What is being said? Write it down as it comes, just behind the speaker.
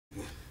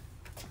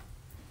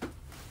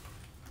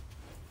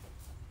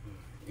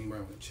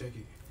Somebody want to check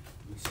it.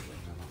 Let me see what I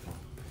got my phone.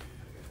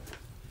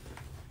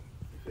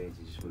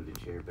 Fancy, just move the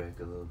chair back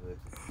a little bit.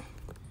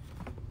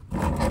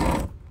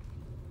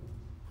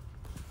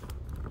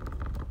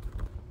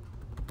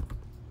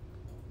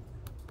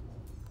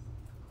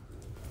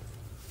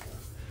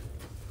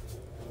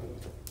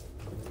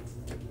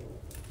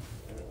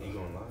 You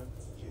going live?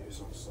 Yeah,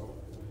 it's on salt.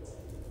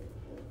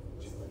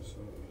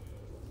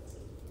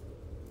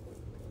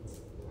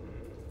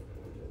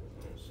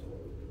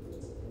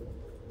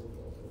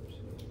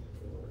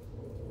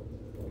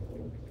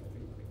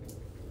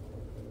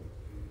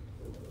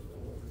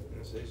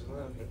 It's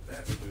live.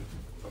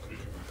 Okay.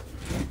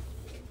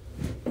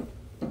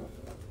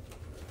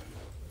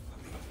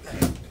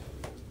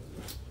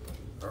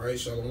 All right,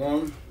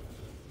 Shalom.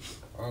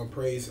 All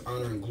praise,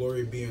 honor, and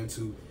glory be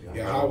unto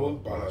Yahweh,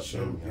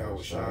 Bahashem,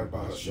 Yahweh Shai,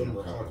 Bahashem,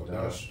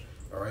 Rahakodash.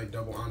 All right,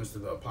 double honors to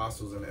the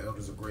apostles and the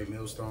elders of Great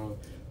Millstone.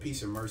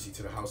 Peace and mercy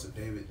to the house of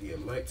David, the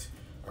elect.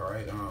 All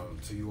right,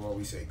 to you all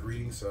we say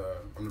greetings.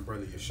 I'm the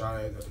brother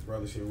Yeshai. Got the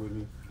brothers here with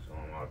me. So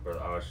my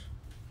brother Ash.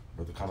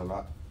 Brother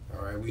Kananat.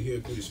 All right, we here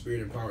through the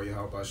spirit and power of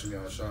Yahweh Bahashem,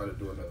 Yahweh Shai to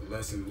do another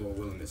lesson. Lord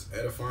willing, it's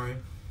edifying.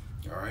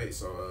 All right,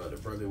 so the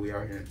brother, we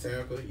out here in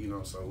Tampa, you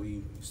know, so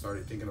we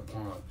started thinking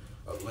upon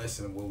a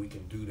lesson of what we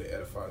can do to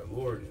edify the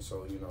Lord. And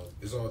so, you know,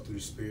 it's all through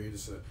the spirit.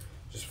 It's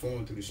just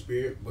flowing through the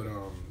spirit. But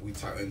we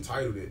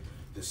entitled it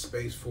The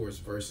Space Force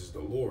versus the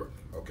Lord.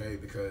 Okay,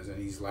 because in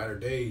these latter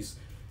days,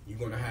 you're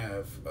gonna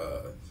have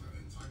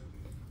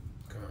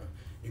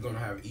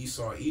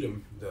Esau,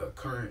 Edom, the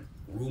current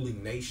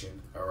ruling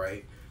nation. All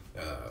right,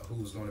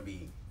 who's gonna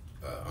be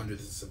under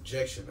the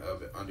subjection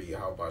of it, under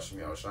Yahweh Bashem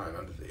Yahweh Shai, and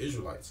under the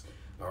Israelites.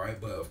 All right,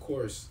 but of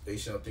course they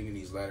shall think in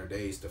these latter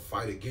days to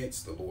fight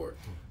against the Lord.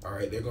 All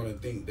right, they're gonna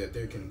think that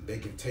they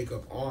can take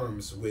up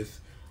arms with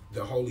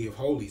the Holy of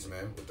Holies,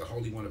 man, with the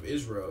Holy One of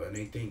Israel, and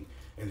they think,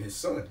 and His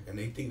Son, and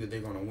they think that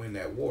they're gonna win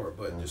that war.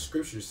 But the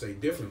scriptures say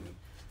differently.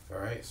 All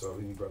right, so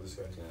any brothers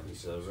got anything?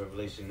 So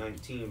Revelation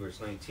 19,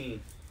 verse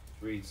 19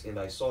 reads, "And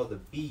I saw the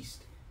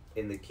beast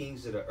and the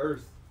kings of the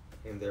earth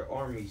and their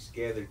armies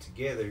gathered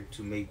together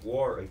to make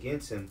war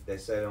against him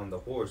that sat on the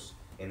horse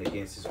and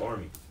against his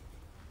army."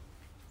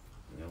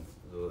 You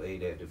know,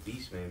 that the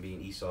beast, man,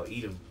 being Esau,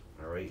 Edom,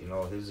 all right, and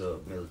all his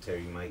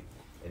military might,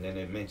 and then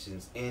it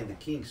mentions and the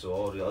king, so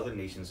all the other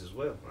nations as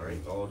well, all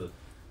right, all the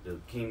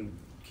Kim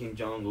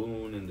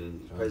Jong-un and the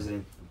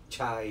President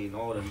Chai and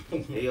all them,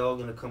 they all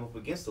gonna come up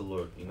against the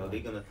Lord. You know,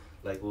 they're gonna,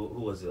 like, who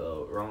was it,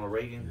 Ronald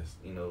Reagan? Yes.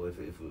 You know, if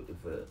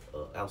a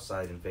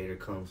outside invader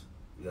comes,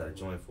 you gotta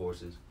join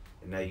forces,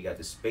 and now you got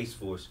the Space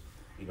Force,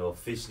 you know,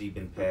 officially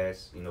been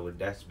passed. You know,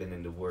 that's been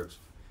in the works.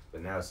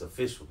 But now it's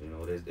official, you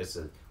know. It's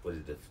the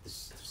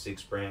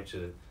sixth branch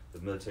of the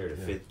military, the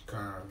fifth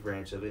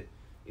branch of it.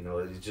 You know,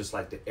 it's just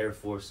like the Air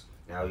Force.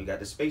 Now you got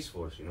the Space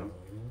Force, you know.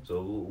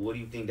 So what do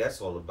you think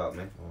that's all about,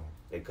 man?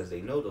 Because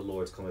they know the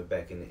Lord's coming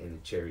back in the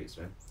chariots,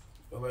 man.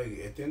 But like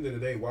at the end of the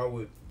day, why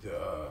would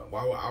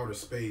outer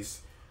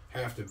space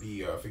have to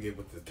be? I forget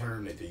what the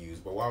term that they use,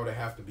 but why would it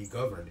have to be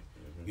governed?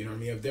 You know what I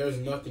mean? If there's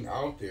nothing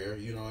out there,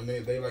 you know, and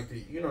they like to,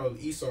 you know,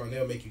 Esau, and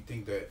they'll make you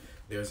think that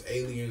there's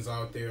aliens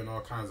out there and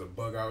all kinds of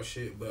bug out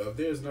shit. But if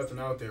there's nothing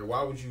out there,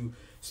 why would you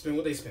spend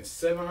what they spent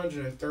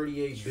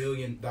 $738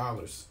 billion,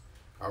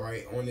 all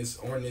right, on this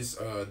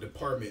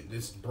department,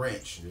 this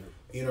branch? Yeah.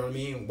 You know what I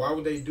mean? Why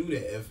would they do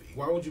that?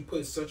 Why would you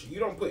put you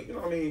don't put, you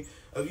know what I mean?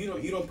 If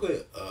you don't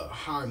put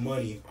high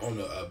money on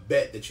a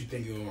bet that you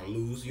think you're gonna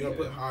lose. You don't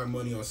put high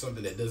money on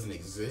something that doesn't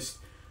exist.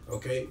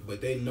 Okay,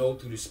 but they know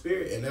through the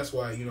spirit, and that's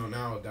why, you know,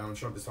 now Donald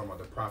Trump is talking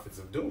about the prophets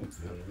of doom.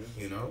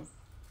 You know,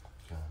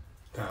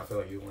 kind of feel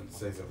like you wanted to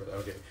say something.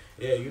 Okay,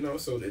 yeah, you know,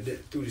 so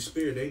through the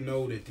spirit, they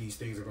know that these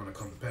things are going to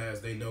come to pass.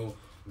 They know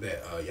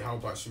that Yahweh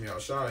Bashem Yahweh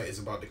Shai is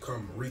about to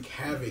come wreak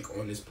havoc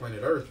on this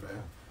planet Earth,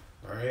 man.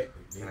 All right,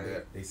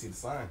 they see the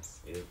signs.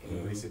 You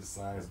know, they see the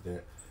signs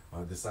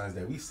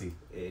that we see.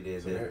 It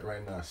is. So they're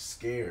right now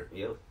scared.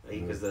 Yep.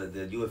 Because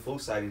the UFO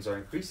sightings are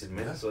increasing,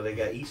 man. Yeah. So they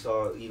got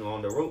Esau, you know,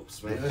 on the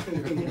ropes, man.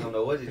 They don't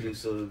know what to do.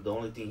 So the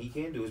only thing he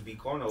can do is be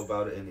carnal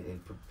about it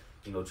and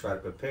you know, try to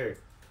prepare,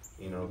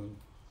 you know,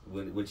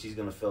 which he's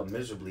gonna fail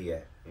miserably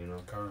at, you know.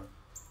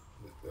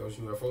 Those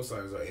UFO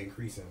sightings are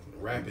increasing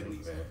rapidly,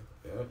 man.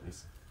 Yep.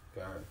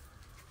 God.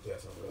 Yeah.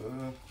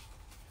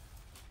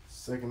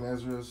 Second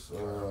Ezra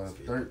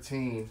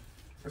 13.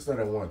 Let's start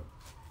at 1.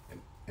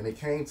 And it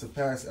came to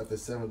pass after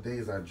 7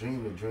 days I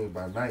dreamed a dream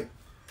by night,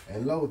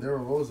 and lo, there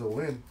arose a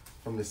wind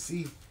from the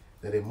sea,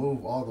 that it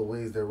moved all the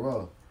ways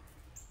thereof.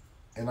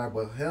 And I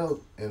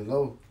beheld, and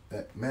lo,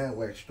 that man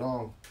waxed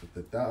strong with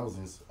the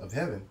thousands of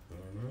heaven.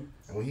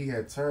 And when he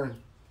had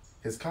turned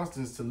his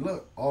countenance to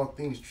look, all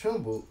things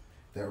trembled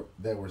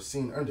that were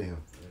seen under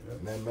him.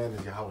 And that man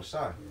is Yahweh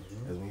Shai.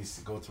 Because when you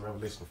go to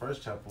Revelation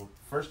first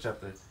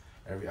chapter,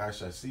 every eye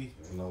shall see,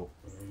 you know,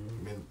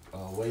 men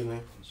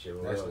wailing.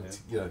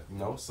 You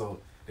know, so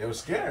they were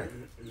scared.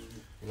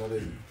 You know,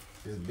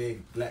 this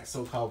big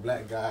so-called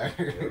black guy,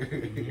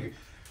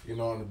 you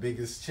know, on the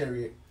biggest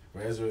chariot,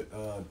 where Ezra,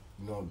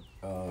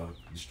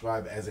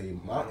 described as a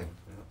mountain.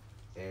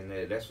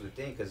 And that's the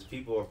thing, because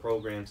people are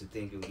programmed to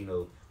think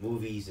of,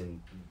 movies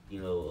and,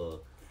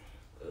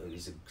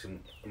 there's some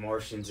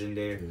Martians in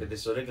there. Yeah.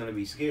 So they're going to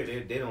be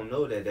scared. They don't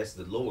know that that's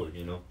the Lord,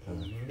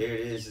 Mm-hmm. There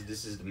it is.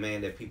 This is the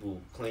man that people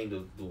claim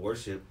to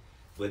worship,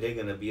 but they're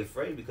going to be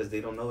afraid because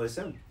they don't know it's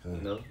him.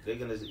 They're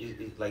going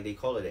to, like they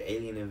call it an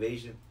alien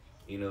invasion,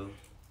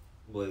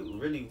 but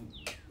really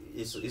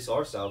it's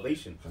our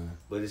salvation.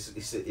 But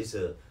it's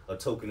a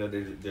token of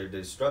their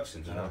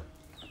destruction,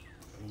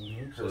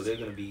 Mm-hmm. So they're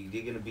gonna be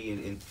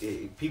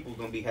in people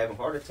gonna be having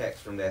heart attacks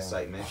from that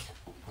sight, man.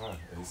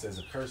 And it says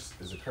a curse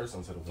is a curse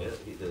unto the world.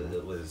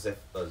 Yeah, was it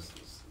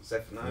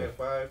Zephaniah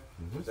 5?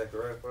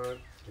 Zechariah 5?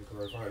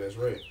 Zechariah 5, that's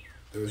right.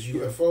 Those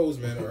UFOs,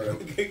 man,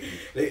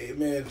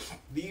 man,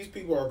 these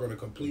people are going to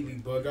completely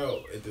bug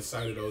out at the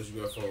sight of those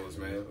UFOs,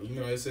 man.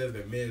 It says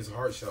that men's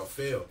heart shall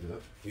fail.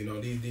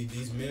 Yep.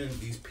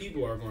 These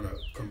people are going to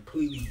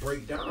completely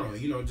break down.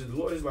 The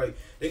Lord is like,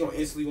 they're going to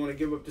instantly want to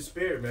give up the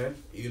spirit, man.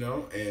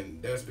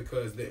 And that's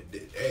because,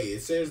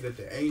 it says that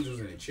the angels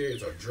and the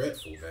chariots are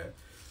dreadful, man.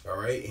 All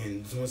right,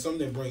 and when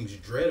something brings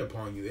dread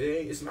upon you,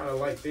 it's not a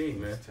light thing,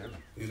 man.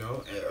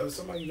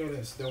 Somebody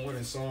that's that one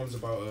in Psalms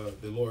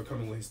about the Lord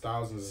coming with his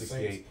thousands of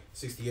saints.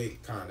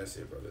 68. That's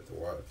it, brother. The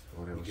water.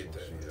 You get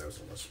that? Yeah, that's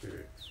on my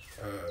spirit.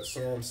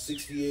 Psalm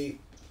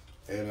 68,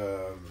 and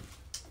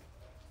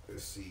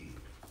let's see.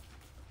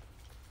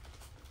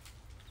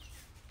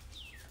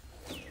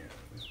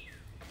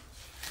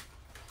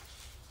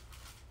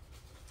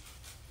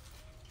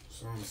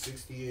 Psalm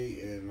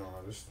 68 and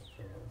this.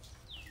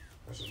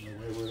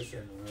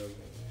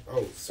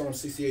 Psalm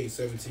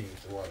 68:17.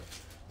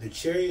 The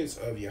chariots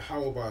of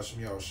Yahweh Ba'ashem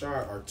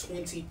Yahushua are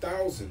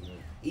 20,000,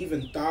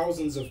 even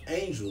thousands of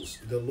angels.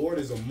 The Lord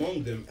is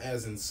among them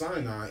as in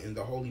Sinai in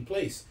the holy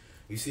place.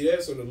 You see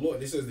that? So the Lord,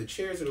 this says the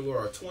chariots of the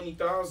Lord are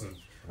 20,000.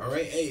 All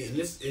right, and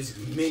this is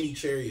many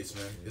chariots,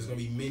 man. There's gonna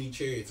be many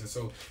chariots, and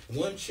so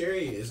one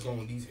chariot is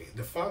going.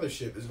 The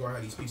fathership is gonna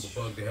have these people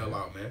bug the hell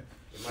out, man.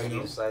 It might be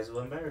the size of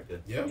America.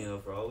 Yeah.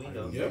 For all we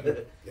know.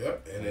 Yep.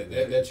 And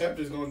that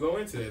chapter is going to go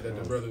into that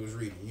the brother was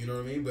reading. You know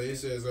what I mean? But it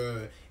says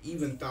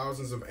even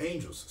thousands of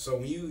angels. So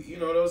when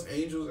those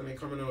angels and they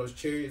come in those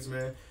chariots,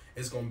 man,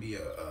 it's going to be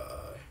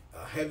a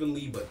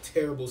heavenly but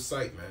terrible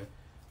sight, man.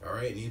 All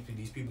right? And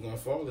these people going to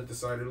fall at the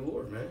sight of the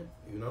Lord, man.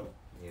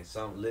 Yeah,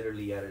 something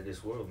literally out of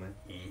this world, man.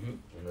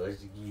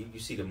 Mm-hmm. You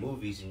see the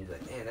movies and you're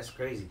like, man, that's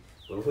crazy.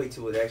 But wait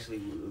till it actually,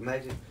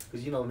 imagine,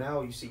 because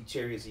now you see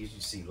chariots, you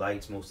see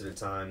lights most of the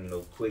time,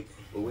 quick.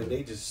 But when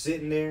they just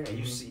sitting there and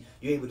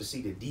you're able to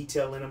see the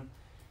detail in them,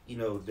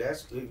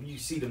 you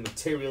see the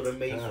material they're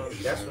made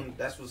from.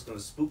 That's what's gonna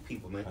spook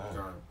people, man.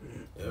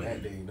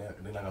 That day,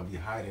 they're not gonna be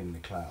hiding in the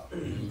cloud.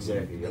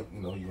 Exactly. You're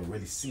gonna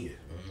really see it.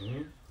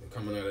 Mm-hmm. They're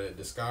coming out of that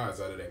disguise,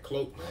 out of that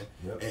cloak, man.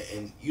 Yep.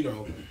 And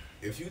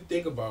if you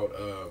think about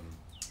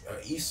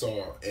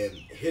Esau and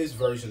his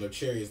version of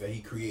chariots that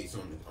he creates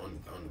on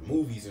the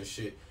movies and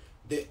shit,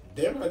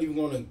 they're not even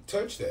going to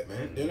touch that,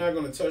 man. They're not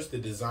going to touch the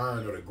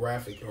design or the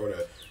graphic or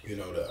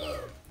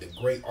the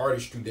great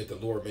artistry that the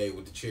Lord made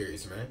with the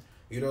chariots, man.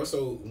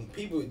 So when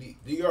people,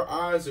 your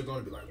eyes are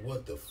going to be like,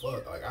 what the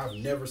fuck? Like, I've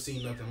never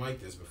seen nothing like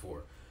this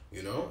before,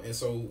 And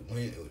so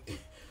when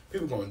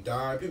people going to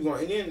die,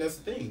 and then that's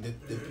the thing,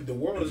 the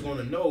world is going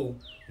to know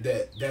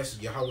that that's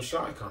Yahweh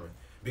Shai coming.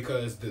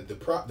 Because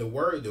the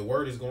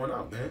word is going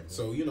out, man.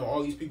 So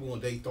all these people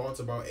when they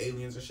thoughts about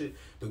aliens and shit,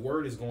 the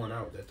word is going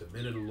out that the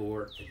men of the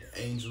Lord and the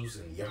angels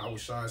and Yahweh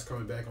Shai is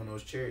coming back on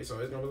those chariots. So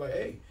it's gonna be like,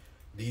 hey,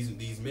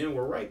 these men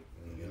were right,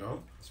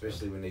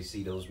 Especially when they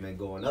see those men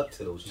going up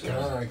to those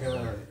chariots.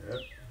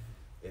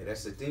 Yeah,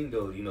 that's the thing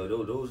though.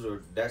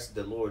 That's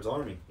the Lord's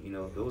army.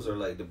 Those are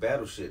like the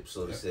battleships,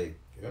 so to say.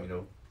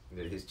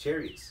 His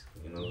chariots.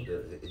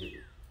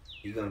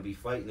 He's gonna be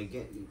fighting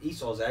again.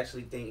 Esau's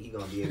actually think he's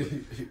gonna be able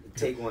to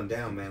take one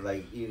down, man.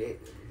 Like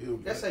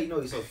that's how you know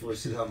he's so full of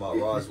shit. Talking about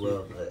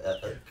Roswell,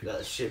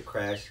 a ship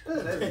crashed.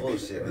 That's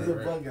bullshit,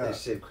 man. That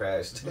ship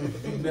crashed.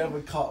 You never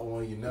caught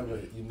one. You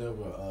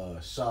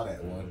never shot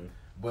at one.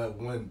 But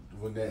when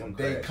that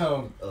day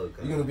comes, you're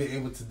gonna be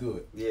able to do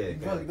it. Yeah, you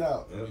bugged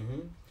out. Mm-hmm.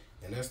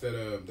 And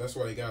that's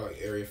why they got like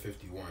Area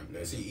 51.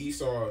 Now, see,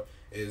 Esau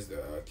is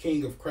the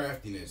king of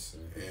craftiness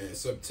and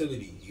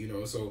subtlety,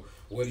 So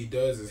what he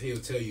does is he'll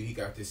tell you he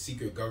got this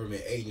secret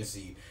government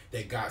agency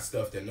that got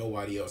stuff that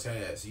nobody else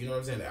has. You know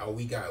what I'm saying? That,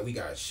 we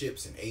got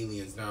ships and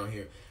aliens down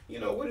here.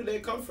 Where did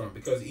that come from?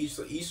 Because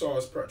Esau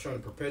is trying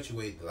to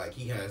perpetuate like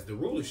he has the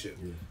rulership.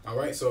 All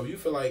right. So if you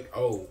feel like,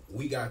 oh,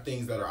 we got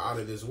things that are out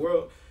of this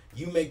world,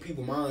 you make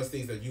people minds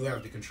things that you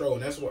have to control,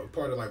 and that's what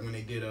part of like when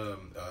they did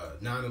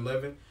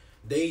 9/11.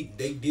 They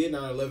did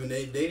 9/11.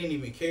 They didn't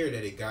even care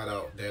that it got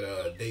out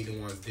that they the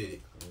ones did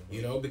it.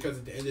 Because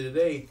at the end of the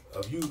day,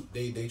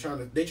 they trying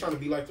to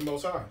be like the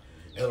Most High.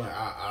 And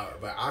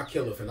like I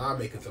kill it and I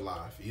make it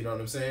alive. You know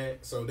what I'm saying?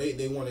 So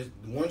they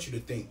want you to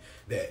think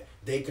that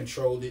they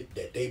controlled it,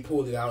 that they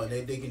pulled it out,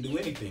 and they can do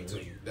anything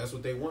to you. That's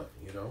what they want.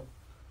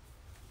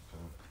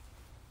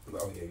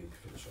 Oh yeah, you can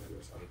finish on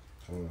yours.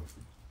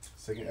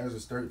 2 Ezra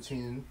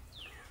 13,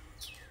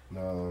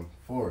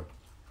 4.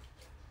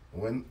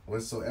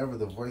 Whensoever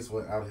the voice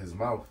went out of his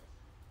mouth,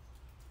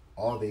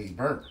 all they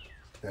burnt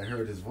that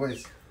heard his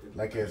voice,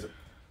 like as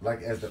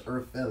the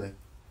earth filleth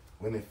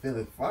when it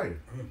filleth fire.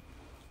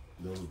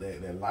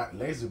 That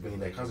laser beam,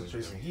 that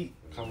concentration heat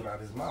coming out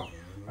his mouth,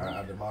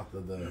 out the mouth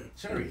of the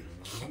chariot,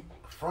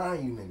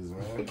 frying you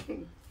niggas,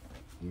 man.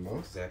 You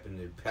know, zapping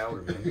their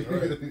powder, man.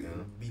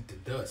 Right. Beat the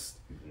dust.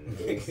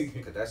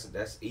 Cause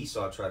that's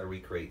Esau tried to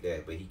recreate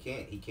that, but he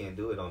can't. He can't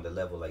do it on the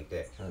level like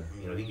that.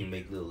 You know, he can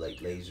make little like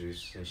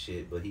lasers and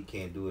shit, but he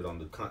can't do it on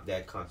the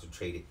that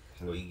concentrated.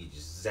 Where you can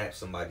just zap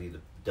somebody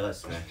to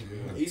dust, man.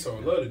 Esau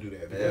would love to do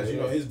that because you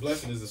know his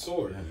blessing is the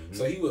sword.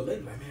 So he would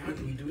like, man, how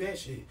can we do that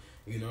shit?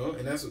 You know,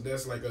 and that's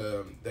like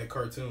that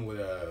cartoon with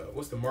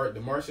what's the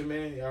Martian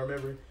Man? Y'all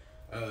remember?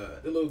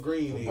 The little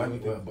green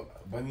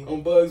bunny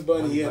on Bugs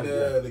Bunny, he had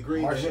yeah. the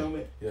green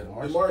helmet. Yeah,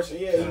 the Martian.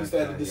 Yeah, he used to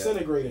have the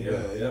disintegrating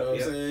gun. You know what I'm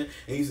saying? And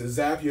he used to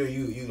zap you, and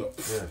you know.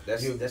 Yeah.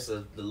 That's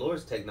the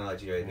Lord's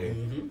technology right there.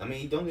 I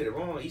mean, don't get it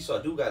wrong. Esau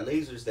do got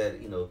lasers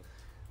that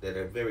that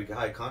are very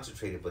high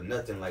concentrated, but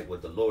nothing like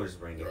what the Lord's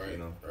bringing. Right. You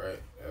know.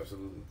 Right.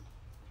 Absolutely.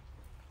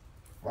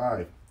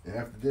 5. And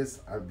after this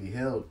I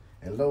beheld,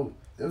 and lo,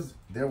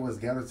 there was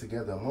gathered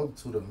together a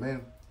multitude of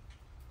men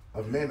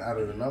out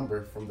of the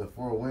number from the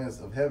four winds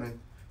of heaven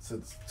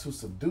to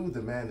subdue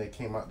the man that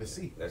came out to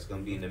sea. That's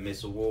gonna be in the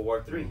midst of World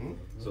War III.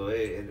 So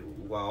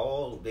while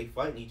all they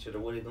fighting each other,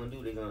 what they gonna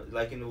do? They gonna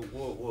like in the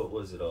what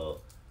was it? World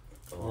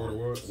of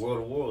Worlds.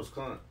 World of Worlds.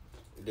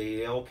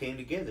 They all came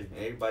together, and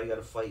everybody got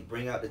to fight.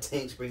 Bring out the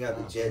tanks, bring out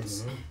the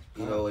jets.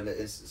 You know, and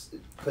it's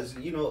because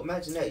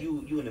imagine that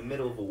you in the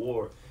middle of a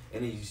war,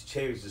 and then these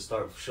chariots just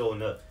start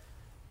showing up.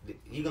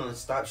 You're gonna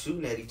stop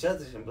shooting at each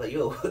other and be like,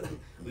 yo,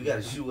 we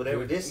gotta shoot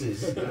whatever this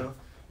is, you know.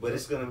 But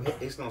it's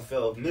gonna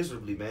fail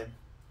miserably, man.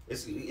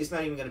 It's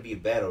not even gonna be a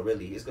battle,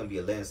 really. It's gonna be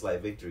a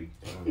landslide victory.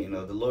 You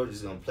know, the Lord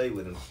is gonna play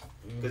with them,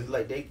 because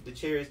like the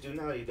chariots do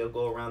now, they'll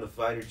go around the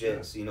fighter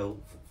jets,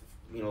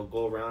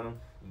 go around them,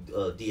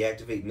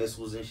 deactivate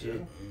missiles and shit.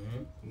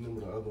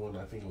 Remember the other one?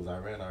 I think it was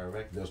Iran or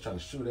Iraq. They was trying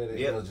to shoot at it.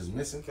 It was just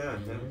missing.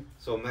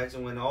 So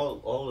imagine when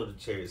all of the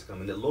chariots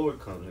come and the Lord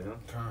comes, you know.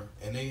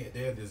 And they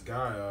had this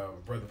guy,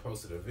 brother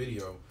posted a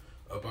video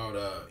about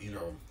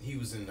he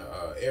was in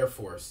the Air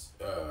Force.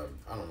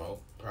 I don't know,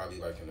 probably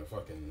like in the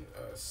fucking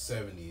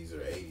 70s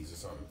or 80s or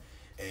something.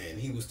 And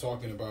he was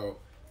talking about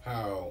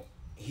how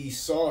he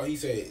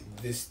said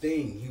this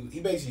thing. He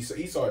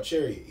basically saw a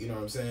chariot. You know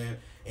what I'm saying?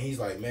 And he's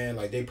like, man,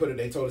 like they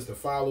told us to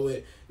follow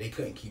it. They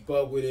couldn't keep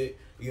up with it,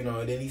 you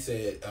know. And then he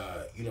said,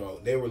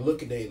 they were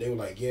looking, they were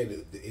like, yeah,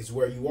 it's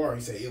where you are.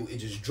 He said it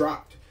just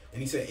dropped. And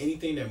he said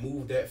anything that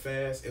moved that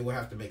fast, it would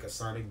have to make a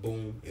sonic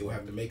boom. It would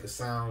have to make a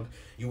sound.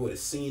 You would have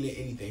seen it,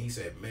 anything. He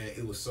said, man,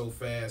 it was so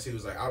fast. He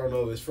was like, I don't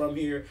know if it's from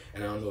here,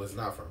 and I don't know if it's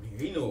not from here.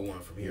 He knew it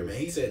wasn't from here, man.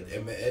 He said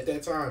at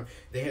that time,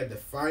 they had the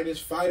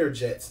finest fighter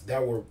jets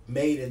that were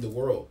made in the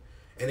world.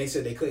 And they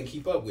said they couldn't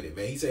keep up with it,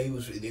 man. He said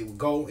they would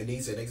go, and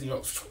he said, next thing you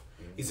know,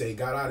 he said he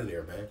got out of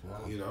there, man.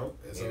 Wow. You know?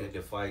 And so, they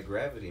defy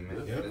gravity,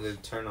 man. They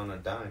turn on a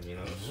dime, you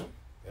know.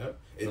 Yep.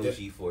 No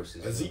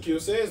G-forces. Ezekiel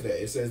says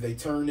that. It says they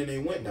turned and they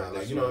went now.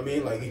 Like, you know what I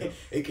mean? Like,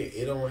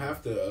 it don't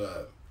have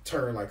to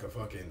turn like a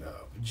fucking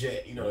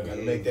jet. You know, it got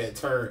to make that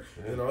turn.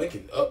 You know, it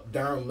can up,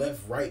 down,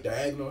 left, right,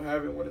 diagonal,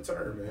 however it want to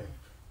turn, man.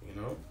 You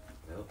know?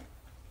 Yep.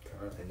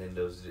 And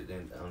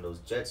then on those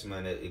jets,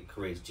 man, it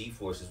creates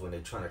G-forces when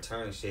they're trying to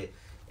turn and shit.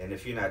 And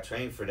if you're not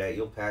trained for that,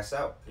 you'll pass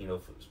out. You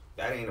know,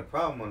 that ain't a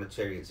problem on the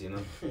chariots, you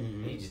know.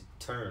 You just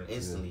turn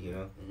instantly, you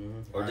know,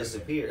 or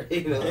disappear,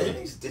 you know,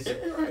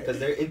 because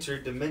they're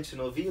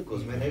interdimensional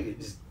vehicles, man. They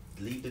just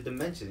leave the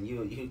dimension.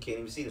 You can't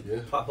even see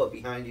them pop up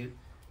behind you,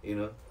 you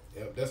know.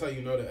 Yep, that's how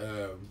you know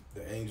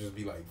the angels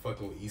be like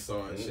fucking with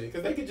Esau and shit.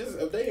 Because they could just,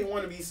 if they didn't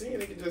want to be seen,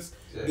 they could just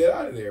get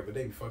out of there. But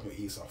they be fucking with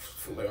Esau.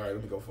 Like, all right,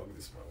 let me go fuck with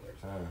this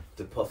motherfucker.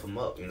 To puff him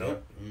up, you know.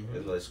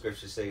 That's what the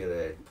scriptures say,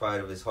 that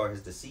pride of his heart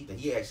is deceit, and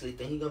he actually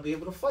think he gonna be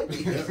able to fight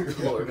the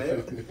Lord,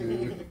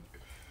 man.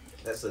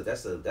 That's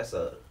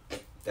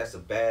a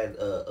bad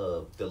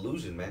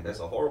delusion, man. That's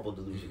a horrible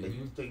delusion. That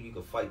you think you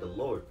can fight the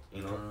Lord,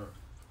 you know.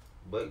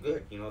 But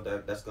good, you know,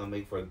 that's gonna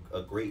make for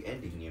a great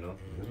ending, you know,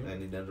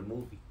 ending of the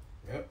movie.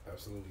 Yep,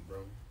 absolutely, bro.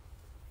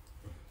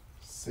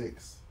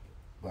 6.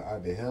 But I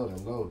beheld,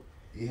 and lo,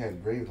 he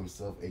had graved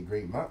himself a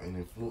great mountain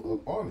and flew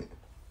up on it.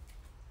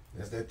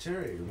 That's that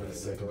chariot.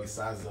 It could be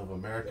sizes of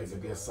America. It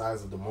could be the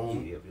size of the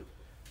moon.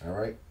 All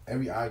right,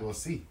 every eye gonna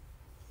see.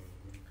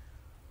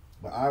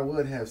 But I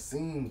would have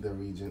seen the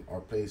region or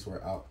place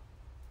where out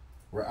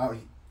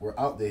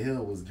the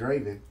hill was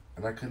graven,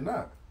 and I could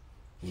not.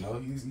 You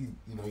know,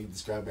 he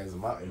described it as a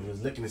mountain. He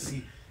was looking to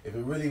see if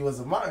it really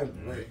was a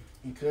mountain. Right.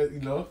 He could, you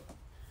know.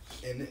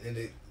 And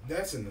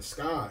that's in the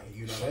sky.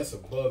 You know, that's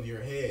above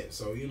your head.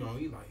 So you know,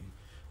 you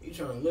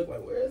trying to look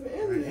like, where's the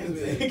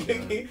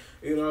end?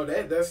 You know,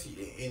 that's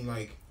in,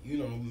 like, you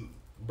know,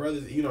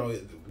 brothers. You know,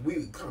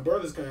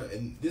 brothers kind of,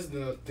 and this is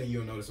the thing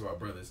you'll notice about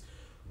brothers.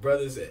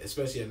 Brothers,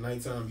 especially at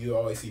nighttime, you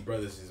always see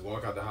brothers just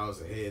walk out the house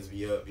and heads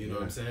be up. You know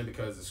what I'm saying?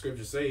 Because the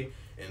scriptures say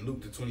in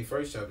Luke the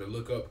 21st chapter,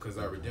 look up because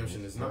our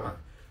redemption is nigh.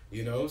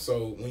 You know,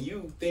 so when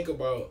you think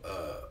about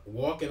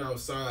walking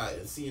outside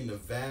and seeing the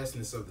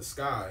vastness of the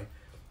sky,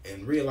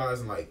 and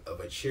realizing like of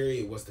a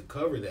chariot was to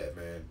cover that,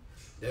 man,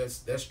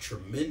 that's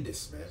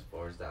tremendous, man. As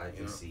far as the eye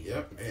can see.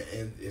 Yep,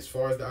 and as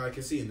far as the eye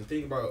can see, and the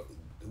thing about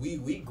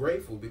we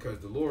grateful because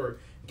the Lord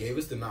gave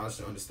us the knowledge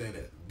to understand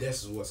that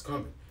this is what's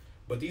coming.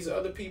 But these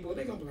other people,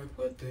 they gonna be like,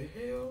 what the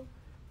hell?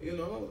 You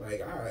know,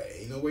 like, all right,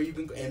 you know where you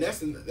can go. And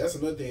that's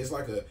another thing. It's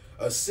like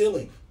a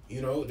ceiling.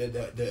 You know,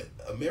 that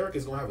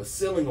America's gonna have a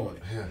ceiling on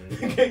it.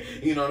 Yeah.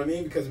 You know what I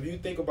mean? Because if you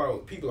think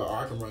about people,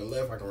 I can run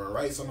left, I can run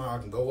right, somehow I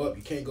can go up.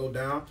 You can't go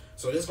down.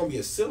 So there's gonna be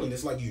a ceiling.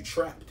 It's like you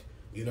trapped.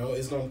 You know,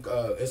 it's gonna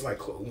it's like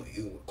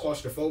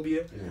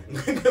claustrophobia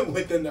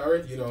within the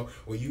earth. You know,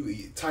 when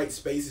you tight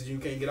spaces you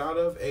can't get out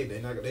of. Hey, they're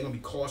gonna be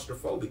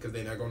claustrophobic because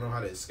they're not gonna know how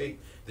to escape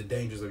the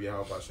dangers of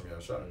Yahweh Hashem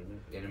Yahshua.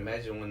 And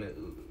imagine when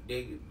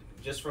they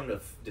just from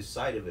the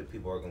sight of it,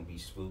 people are gonna be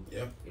spooked.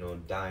 Yeah. You know,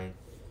 dying.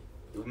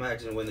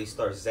 Imagine when they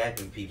start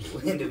zapping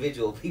people,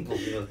 individual people.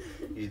 You know,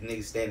 these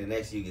niggas standing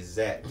next to you get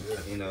zapped.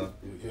 You know,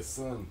 your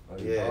son, or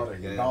your daughter,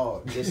 your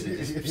dog, just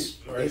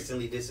Right.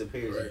 instantly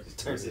disappears. Right. It just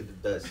turns into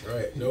dust.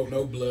 Right.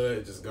 No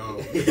blood, just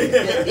gone. You're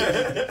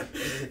like,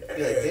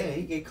 damn,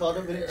 he get caught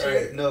up in a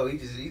chair. Right. No,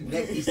 he's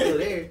still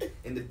there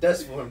in the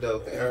dust form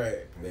though. All right,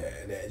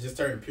 yeah, just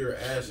turn pure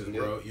ashes,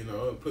 bro. You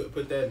know,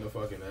 put that in the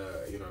fucking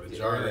you know, the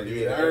jar.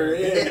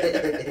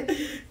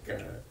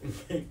 God.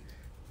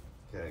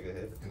 Okay, go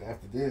ahead. And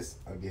after this,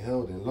 I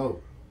beheld, and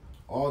lo,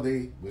 all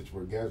they which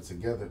were gathered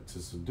together to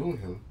subdue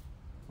him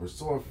were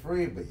so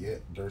afraid, but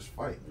yet durst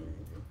fight.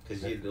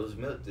 Because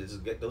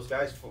those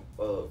guys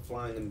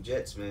flying them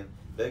jets, man,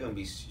 they're gonna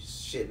be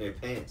shitting their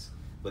pants,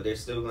 but they're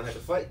still gonna have to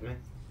fight, man.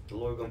 The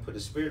Lord gonna put the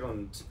spirit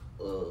on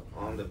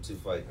them to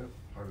fight.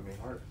 Heart of me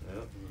heart.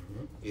 Yeah.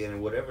 Yeah,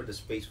 and whatever the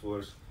Space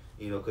Force,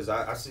 you know, because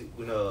I see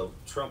when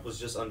Trump was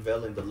just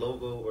unveiling the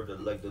logo or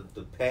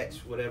the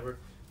patch, whatever,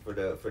 for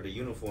the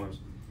uniforms.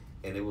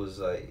 And it was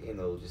like, you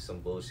know, just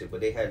some bullshit.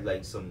 But they had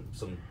like some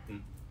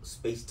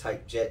space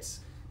type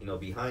jets, you know,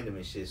 behind them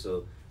and shit.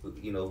 So,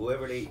 you know,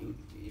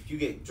 if you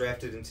get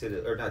drafted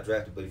into or not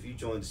drafted, but if you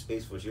join the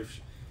Space Force,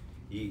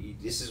 you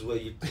this is what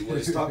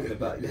it's talking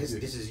about. This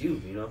is you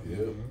know. Yeah.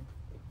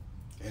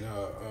 And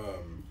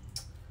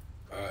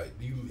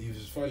it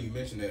was funny you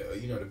mentioned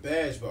that you know the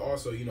badge, but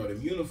also you know the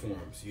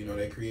uniforms. You know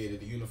they created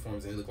the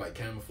uniforms and they look like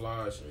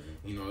camouflage.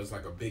 You know it's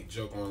like a big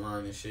joke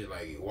online and shit.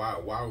 Like why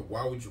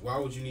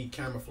would you need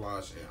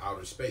camouflage in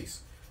outer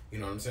space? You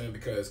know what I'm saying?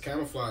 Because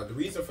camouflage. The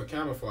reason for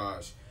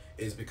camouflage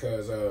is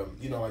because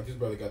you know like this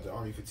brother got the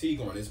army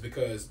fatigue on. It's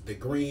because the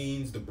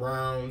greens, the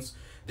browns.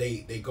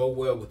 They go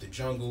well with the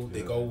jungle.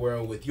 They go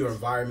well with your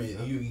environment.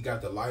 You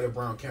got the lighter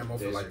brown camo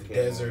for like the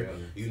desert.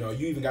 You know,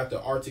 you even got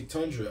the Arctic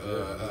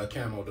tundra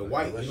camo, the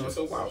white. You know,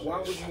 so why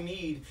would you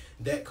need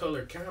that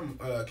color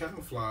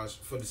camouflage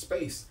for the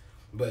space?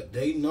 But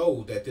they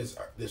know that this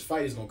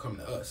fight is gonna come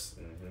to us.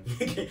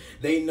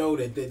 They know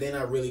that they're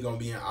not really gonna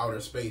be in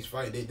outer space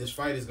fight. The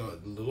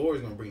Lord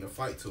is gonna bring the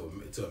fight to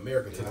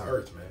America, to the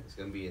earth, man. It's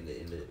gonna be in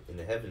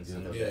the heavens, you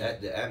know,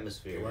 the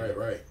atmosphere.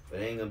 Right.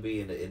 But it ain't gonna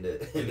be in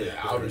the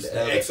outer the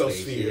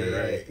exosphere,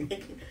 right?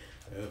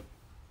 Yeah.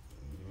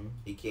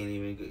 He can't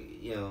even,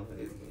 you know,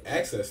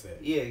 access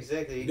that. Yeah,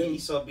 exactly. He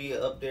saw being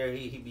up there.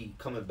 He be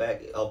coming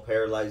back all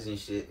paralyzed and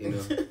shit. You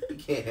know, he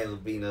can't handle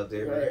being up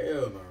there. Right?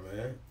 Hell no,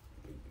 man.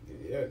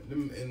 Yeah,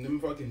 them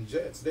fucking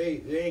jets,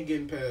 they ain't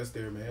getting past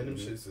there, man. Them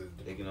shits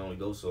they can only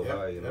go so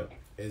high, you know.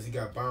 As he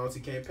got bounds,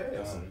 he can't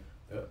pass.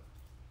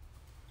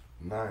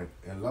 9.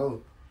 And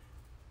lo,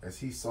 as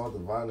he saw the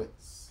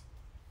violence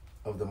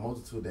of the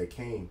multitude that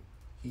came,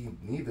 he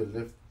neither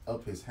lifted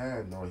up his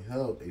hand nor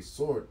held a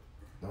sword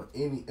nor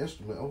any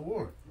instrument of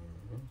war.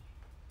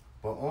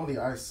 But only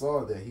I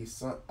saw that he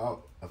sent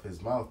out of his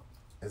mouth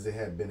as it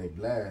had been a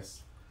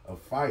blast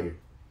of fire,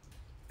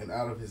 and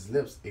out of his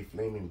lips a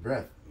flaming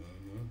breath.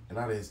 And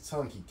out of his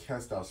tongue he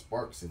cast out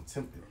sparks and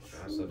tempest.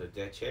 So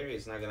that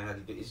chariot's not gonna have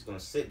to do. It's gonna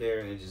sit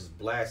there and just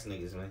blast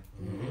niggas, man.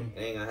 It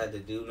ain't gonna have to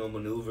do no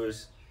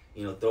maneuvers.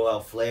 You know, throw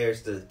out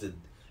flares to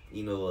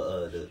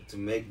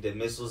make the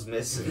missiles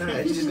miss. Nah,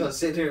 it's just gonna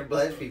sit there and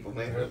blast people,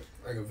 man.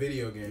 Like a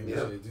video game.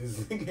 Yeah,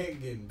 just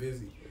getting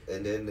busy.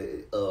 And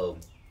then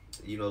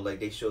you know, like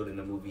they showed in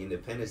the movie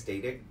Independence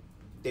Day,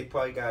 they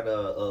probably got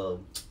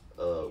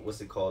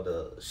what's it called,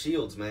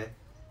 shields, man.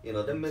 You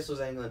know, them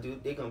missiles ain't gonna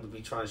do. They gonna be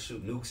trying to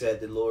shoot nukes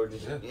at the Lord.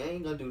 And shit. They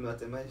ain't gonna do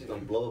nothing, man. Just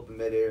gonna blow up in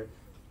midair,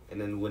 and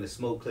then when the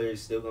smoke clears,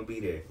 it's still gonna be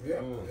there. Yeah,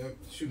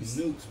 shooting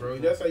nukes, bro.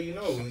 That's how you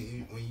know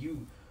when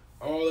you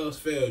all else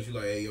fails. You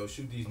like, hey, yo,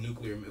 shoot these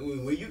nuclear.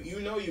 When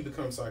you know you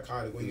become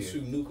psychotic when you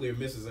shoot nuclear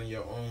missiles in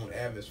your own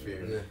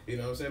atmosphere. You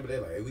know what I'm saying? But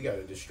they're like, hey, we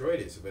gotta destroy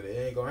this, but it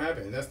ain't gonna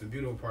happen. And that's the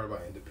beautiful part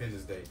about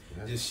Independence Day.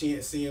 Just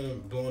seeing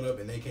them blowing up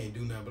and they can't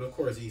do nothing. But of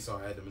course, Esau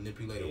had to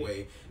manipulate a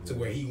way to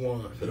where he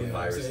won. Put a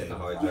virus in the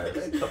hard drive.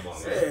 Come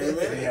on, man.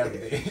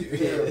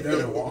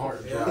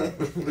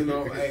 You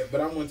know, hey, but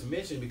I want to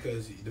mention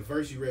because the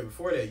verse you read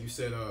before that, you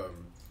said,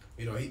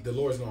 you know, the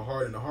Lord's gonna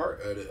harden the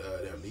heart of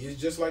them. It's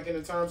just like in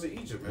the times of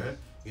Egypt, man.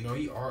 You know,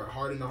 he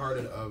hardened the heart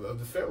of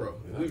the Pharaoh.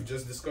 Yeah. We were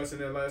just discussing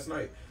that last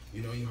night.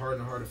 You know, he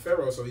hardened the heart of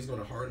Pharaoh, so he's going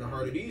to harden the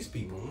heart of these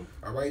people.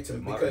 Mm-hmm. All right, The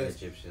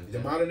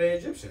modern day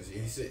Egyptians.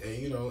 He said,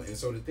 and, you know, and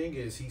so the thing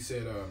is, he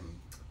said,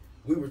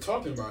 we were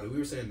talking about it. We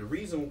were saying the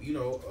reason, you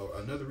know,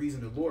 another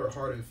reason the Lord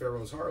hardened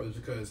Pharaoh's heart was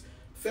because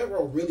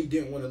Pharaoh really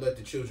didn't want to let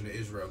the children of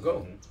Israel go.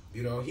 Mm-hmm.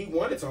 You know, he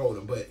wanted to hold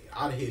them, but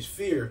out of his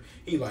fear,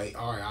 he like,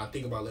 all right, I'll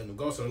think about letting them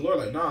go. So the Lord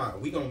like, nah,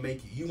 we gonna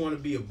make you want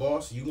to be a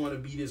boss, you want to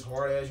be this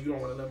hard ass, you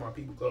don't want to let my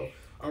people go.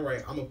 All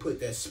right, I'm gonna put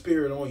that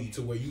spirit on you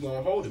to where you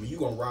gonna hold them and you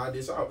gonna ride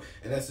this out,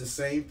 and that's the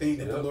same thing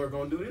that the Lord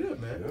gonna do to them,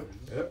 man.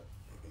 Yep.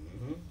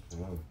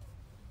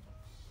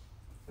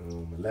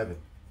 Mm-hmm. 11,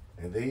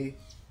 and they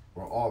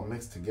were all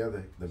mixed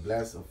together, the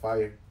blast of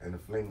fire and the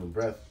flaming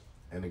breath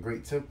and the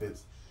great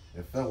tempest,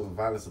 and fell with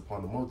violence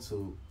upon the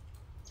multitude,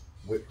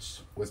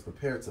 which was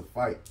prepared to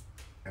fight,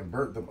 and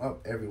burnt them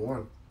up every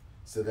one,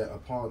 so that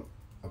upon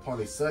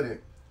a sudden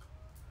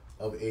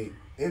of a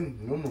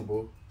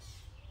innumerable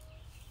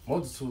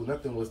multitude,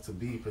 nothing was to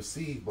be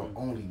perceived but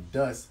only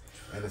dust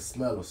and the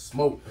smell of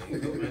smoke.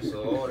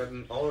 So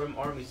all them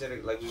armies that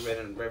are, like we read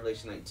in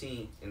Revelation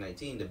 19,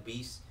 the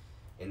beasts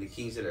and the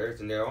kings of the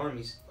earth and their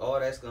armies, all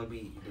that's gonna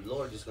be, the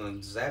Lord just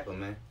gonna zap them,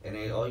 man. And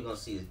then all you're gonna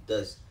see is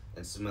dust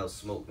and smell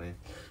smoke, man.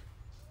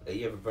 Like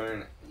you ever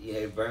burn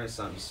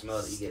something, you smell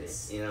it, you get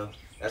it. You know,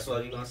 that's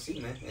all you're gonna see,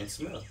 man, and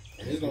smell.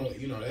 And it's gonna,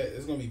 you know,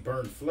 it's gonna be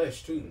burned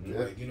flesh too. Mm-hmm.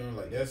 Like, you know,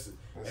 like that's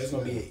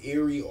gonna be an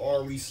eerie,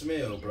 awry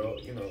smell, bro.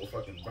 You know,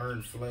 fucking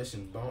burned flesh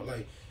and bone.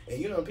 Like, and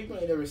you know, people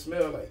ain't never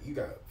smell like you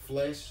got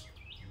flesh,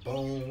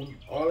 bone,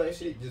 all that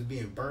shit just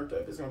being burnt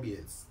up. It's gonna be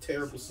a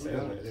terrible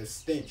smell, man. That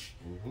stench.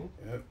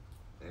 Mm-hmm. Yep.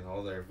 And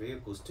all their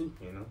vehicles too,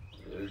 you know,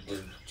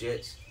 the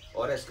jets,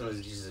 all that's gonna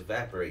just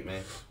evaporate,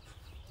 man.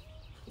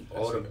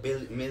 All the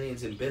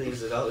millions and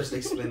billions of dollars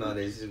they spend on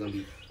this is gonna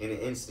be in an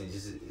instant,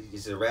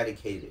 just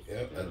eradicated.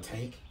 Yep, you know? a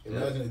tank.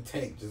 Imagine a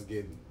tank just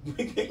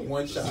getting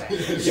one shot.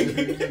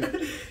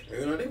 Exactly.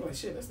 You know, they like,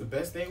 shit, that's the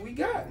best thing we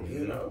got,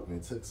 you know? And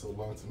it took so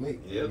long to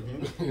make. Yep.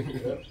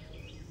 Mm-hmm. Yep.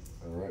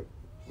 All right.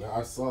 When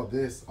I saw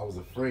this, I was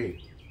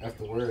afraid.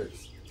 Afterward,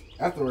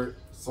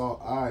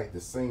 saw I the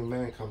same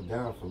man come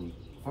down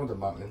from the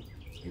mountain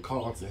and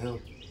call unto him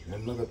and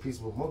another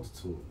peaceable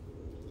multitude.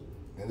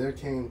 And there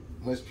came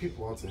much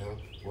people unto him,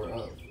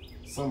 whereof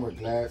some were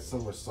glad,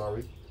 some were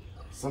sorry,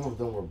 some of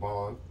them were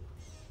bond,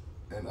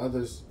 and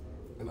others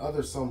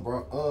some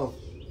brought of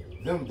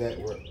them that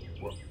were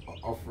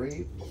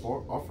afraid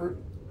or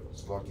offered.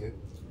 Slakia.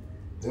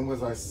 Then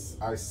was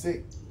I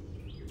sick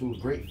through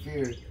great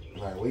fear,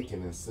 and I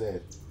awakened and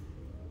said,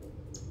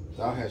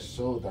 Thou hast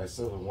showed thy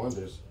servant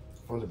wonders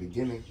from the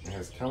beginning, and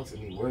hast counted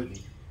me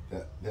worthy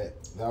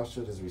that thou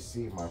shouldest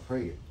receive my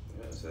prayer.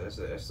 Yeah,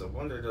 so that's the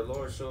wonder the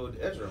Lord showed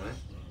Ezra, man.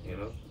 You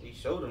know, he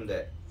showed him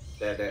that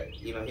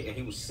you know, and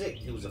he was sick.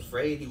 He was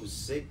afraid. He was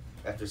sick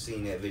after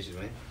seeing that vision,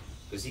 man.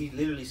 Because he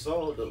literally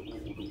saw in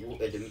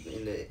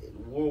the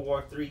World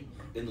War III.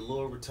 Then the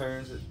Lord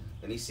returns,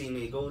 and he seen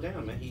it go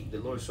down, man. The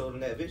Lord showed him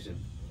that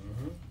vision.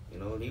 Mm-hmm. You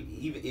know, and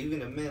even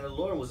the man of the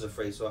Lord was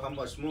afraid. So how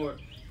much more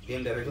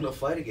them that are gonna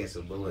fight against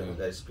him? But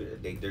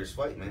there's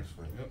fight, man.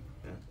 Yep.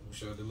 Yeah. Who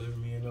shall deliver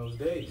me in those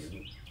days?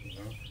 You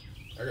know,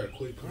 I got a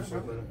quick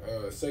something.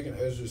 2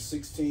 Ezra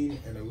 16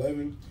 and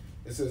 11.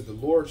 It says, "The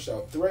Lord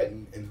shall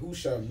threaten, and who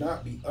shall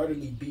not be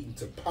utterly beaten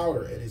to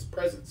powder at His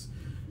presence."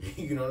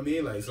 You know what I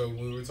mean? Like, so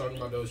when we were talking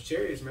about those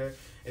chariots, man,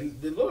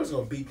 and the Lord's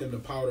gonna beat them to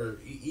powder,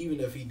 even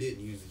if He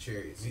didn't use the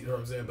chariots. You know what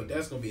I'm saying? But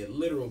that's gonna be a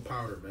literal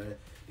powder, man.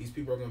 These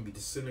people are gonna be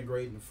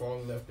disintegrating,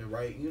 falling left and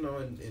right. You know,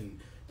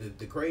 and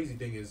the crazy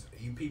thing is,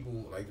 you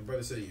people, like the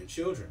brother said, your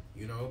children.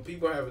 You know,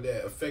 people have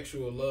that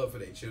effectual love for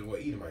their children. Well,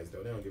 Edomites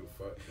though, they don't give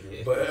a fuck.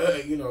 Yeah.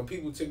 But you know,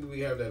 people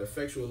typically have that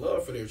effectual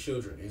love for their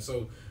children, and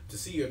so to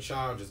see your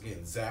child just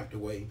getting zapped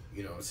away,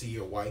 you know, see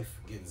your wife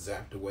getting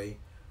zapped away,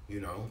 you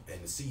know,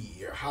 and to see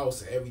your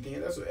house and everything.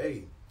 That's what.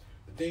 Hey,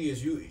 the thing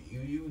is,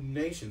 you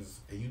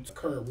nations and you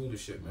current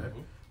rulership, man.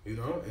 Mm-hmm. You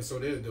know, and so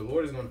the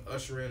Lord is going to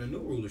usher in a new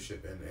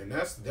rulership, and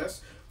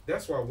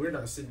that's why we're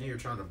not sitting here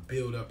trying to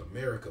build up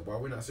America. Why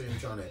we're not sitting here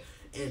trying to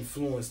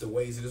influence the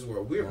ways of this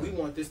world. We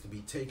want this to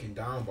be taken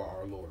down by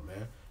our Lord,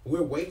 man.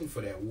 We're waiting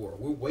for that war.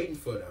 We're waiting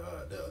for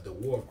the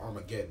war of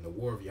Armageddon, the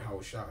war of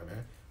Yahushua,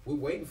 man. We're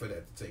waiting for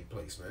that to take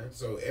place, man.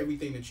 So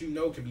everything that you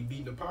know can be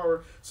beaten to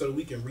power, so that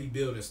we can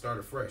rebuild and start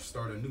afresh,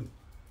 start anew.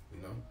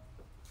 You know.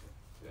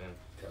 Yeah.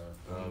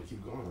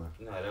 Keep going.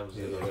 No, that was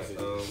it. We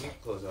can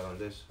close out on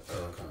this.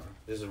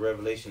 This is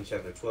Revelation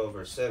chapter 12,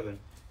 verse 7.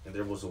 And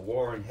there was a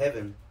war in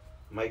heaven.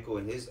 Michael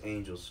and his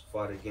angels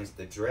fought against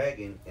the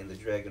dragon, and the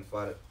dragon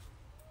fought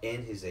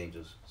and his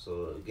angels.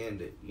 So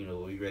again, you know,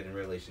 we read in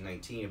Revelation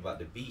 19 about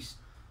the beast,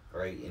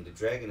 right? And the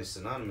dragon is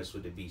synonymous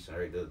with the beast, all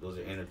right? Those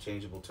are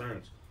interchangeable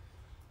terms.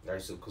 All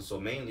right, so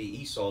mainly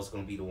Esau's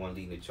going to be the one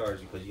leading the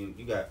charge, because you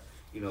got,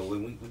 you know,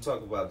 when we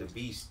talk about the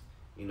beast,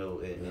 you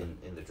know,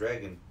 and the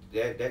dragon,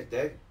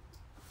 that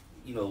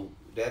you know,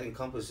 that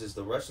encompasses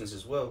the Russians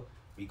as well,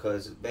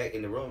 because back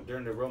in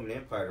during the Roman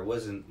Empire, there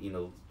wasn't, you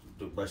know,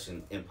 the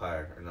Russian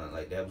Empire or nothing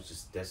like that. It was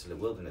just desolate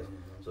wilderness.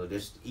 So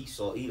this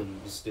Esau,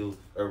 Edom is still,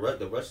 or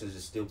the Russians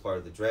is still part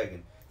of the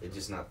dragon. They're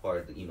just not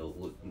part of the,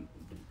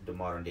 the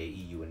modern day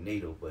EU and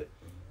NATO. But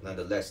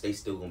nonetheless, they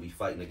still gonna be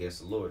fighting against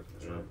the Lord.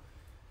 You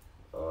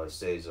know, it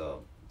says,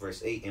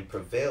 verse 8, and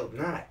prevailed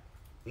not,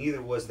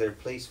 neither was their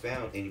place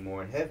found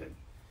anymore in heaven.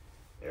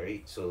 All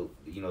right, so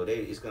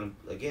it's gonna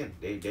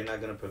they're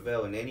not gonna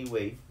prevail in any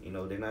way.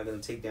 They're not gonna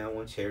take down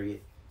one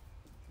chariot.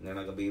 They're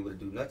not gonna be able to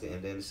do nothing.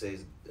 And then it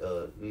says,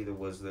 neither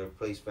was their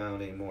place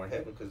found anymore in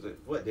heaven, because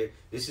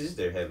this is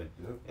their heaven.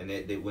 Yep. And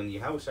they, when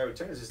Yahushua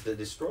returns, it's to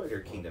destroy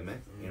their kingdom,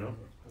 man.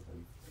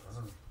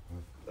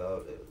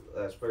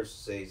 Last verse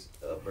says,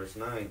 verse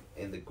 9,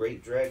 and the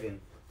great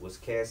dragon was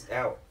cast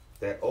out,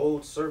 that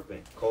old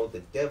serpent called the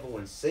devil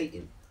and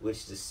Satan,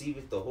 which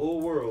deceiveth the whole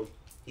world.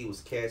 He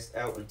was cast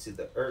out into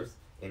the earth,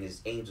 and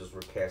his angels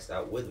were cast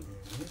out with him.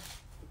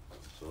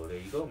 So there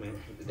you go, man.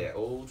 That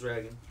old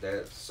dragon,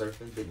 that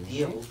serpent, the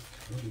devil.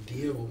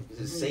 This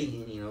is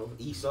Satan,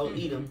 Esau,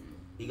 Edom.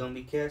 He gonna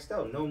be cast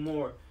out. No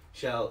more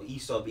shall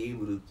Esau be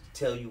able to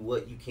tell you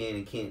what you can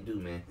and can't do,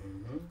 man.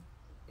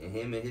 And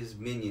him and his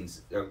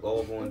minions are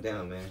all going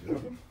down, man.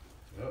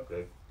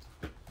 Okay.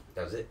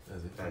 That was it?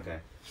 That's it. Okay.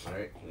 All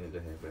right. Go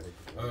ahead,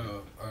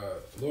 brother.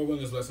 Lord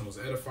willing, this lesson was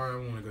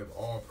edifying. We want to give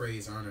all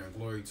praise, honor, and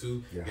glory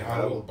to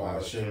Yahweh,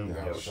 Ba'ashem,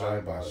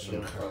 Yahushai,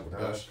 Ba'ashem,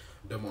 Kakadash.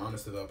 Double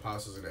honors to the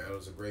apostles and the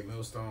elders of Great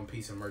Millstone.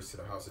 Peace and mercy to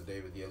the house of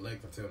David, the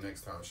elect. Until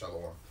next time,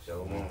 shalom.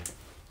 Shalom.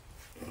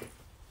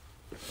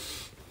 This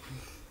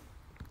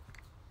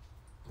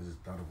is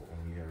thought of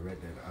when we had read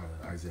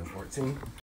that Isaiah 14.